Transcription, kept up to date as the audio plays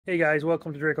Hey guys,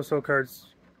 welcome to Draco Soul Cards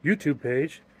YouTube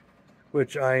page,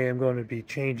 which I am going to be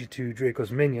changing to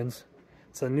Draco's Minions.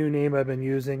 It's a new name I've been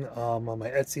using on my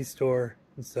Etsy store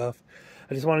and stuff.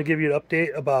 I just want to give you an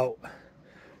update about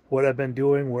what I've been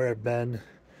doing, where I've been.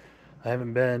 I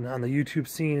haven't been on the YouTube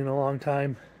scene in a long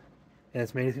time, and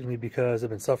it's mainly because I've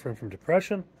been suffering from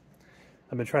depression.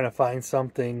 I've been trying to find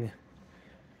something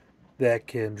that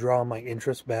can draw my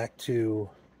interest back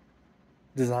to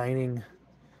designing.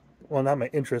 Well, not my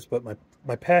interest, but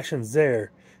my passion's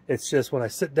there. It's just when I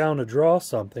sit down to draw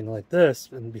something like this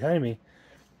and behind me,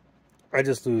 I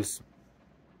just lose.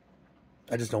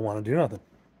 I just don't want to do nothing.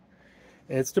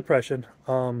 It's depression.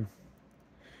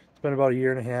 It's been about a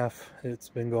year and a half. It's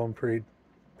been going pretty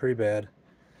bad.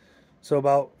 So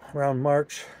about around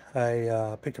March,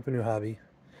 I picked up a new hobby,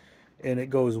 and it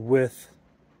goes with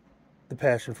the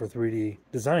passion for 3D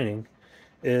designing.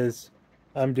 Is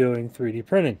I'm doing 3D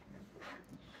printing.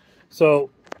 So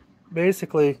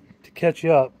basically, to catch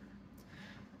you up,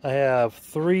 I have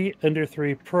 3 Ender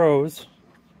 3 Pros,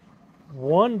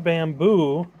 1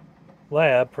 Bamboo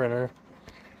Lab printer,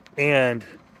 and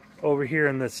over here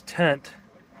in this tent,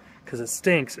 because it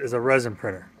stinks, is a resin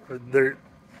printer.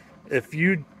 If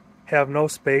you have no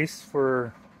space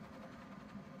for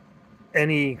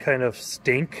any kind of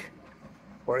stink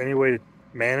or any way to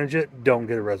manage it, don't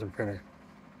get a resin printer.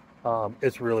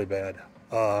 It's really bad.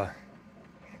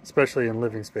 Especially in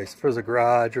living space. If there's a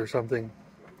garage or something,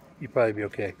 you'd probably be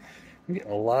okay. I'm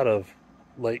getting a lot of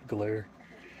light glare.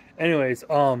 Anyways, it's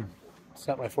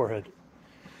not my forehead.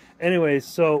 Anyways,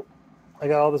 so I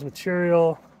got all this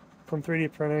material from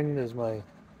 3D printing. There's my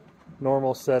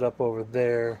normal setup over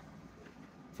there.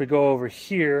 If we go over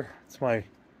here, it's my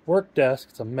work desk.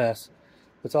 It's a mess.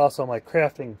 It's also my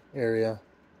crafting area.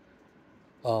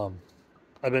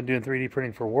 I've been doing 3D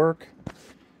printing for work.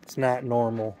 It's not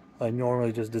normal. I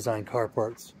normally just design car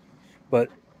parts, but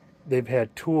they've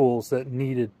had tools that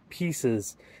needed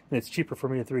pieces, and it's cheaper for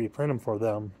me to 3D print them for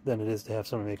them than it is to have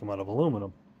someone make them out of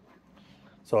aluminum.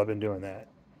 So I've been doing that.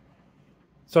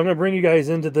 So I'm going to bring you guys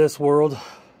into this world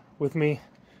with me.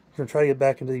 I'm going to try to get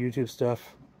back into the YouTube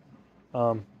stuff.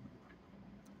 So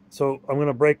I'm going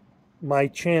to break my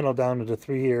channel down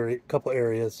into couple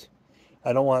areas.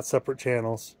 I don't want separate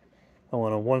channels. I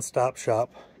want a one-stop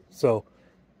shop. So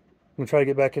I'm going to try to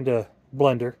get back into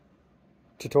Blender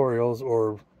tutorials,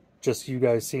 or just you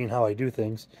guys seeing how I do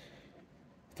things.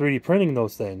 3D printing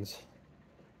those things.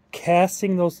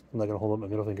 Casting those, I'm not going to hold up my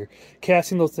middle finger.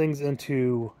 Casting those things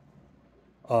into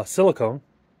silicone,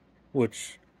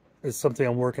 which is something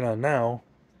I'm working on now.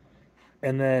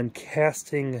 And then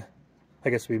casting, I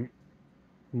guess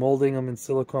molding them in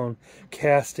silicone,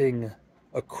 casting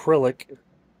acrylic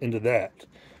into that.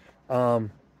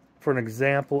 For an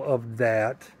example of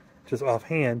that, just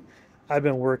offhand, I've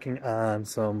been working on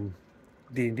some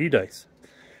D&D dice.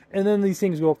 And then these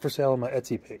things go up for sale on my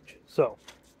Etsy page. So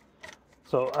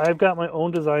I've got my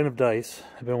own design of dice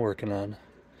I've been working on.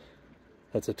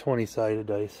 That's a 20-sided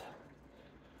dice.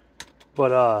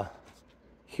 But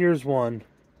here's one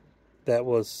that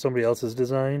was somebody else's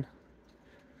design.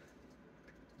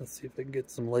 Let's see if I can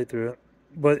get some light through it.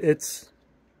 But it's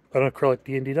an acrylic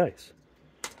D&D dice.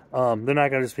 They're not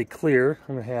going to just be clear.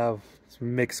 I'm going to have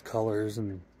some mixed colors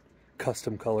and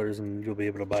custom colors, and you'll be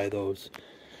able to buy those.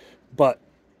 But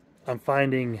I'm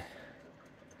finding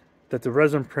that the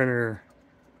resin printer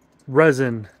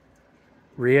resin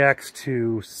reacts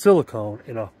to silicone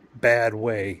in a bad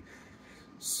way.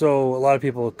 So a lot of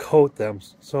people coat them.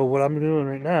 So what I'm doing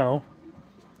right now,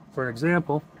 for an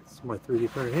example, this is my 3D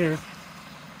printer here. It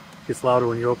gets louder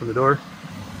when you open the door.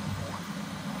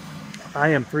 I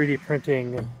am 3D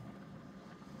printing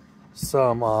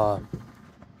some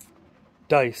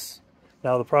dice.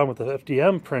 Now the problem with the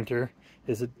FDM printer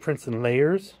is it prints in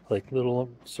layers, like little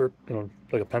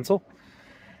like a pencil,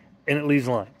 and it leaves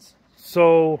lines.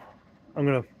 So I'm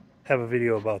gonna have a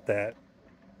video about that,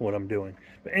 what I'm doing.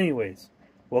 But anyways,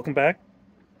 welcome back,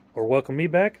 or welcome me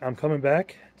back. I'm coming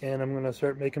back, and I'm gonna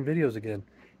start making videos again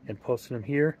and posting them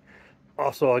here.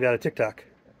 Also, I got a TikTok.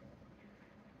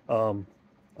 I'll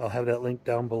have that link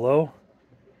down below.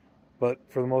 But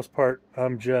for the most part,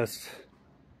 I'm trying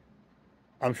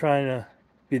to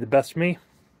be the best me.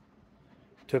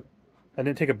 I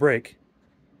didn't take a break.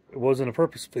 It wasn't a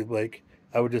purposeful break.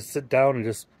 I would just sit down and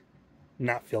just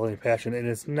not feel any passion. And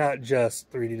it's not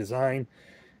just 3D design.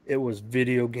 It was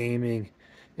video gaming.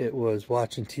 It was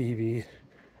watching TV.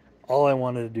 All I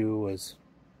wanted to do was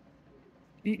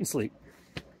eat and sleep.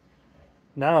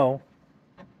 Now,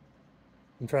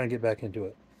 I'm trying to get back into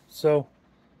it. So,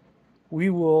 we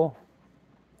will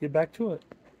get back to it.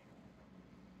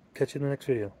 Catch you in the next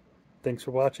video. Thanks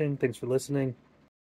for watching. Thanks for listening.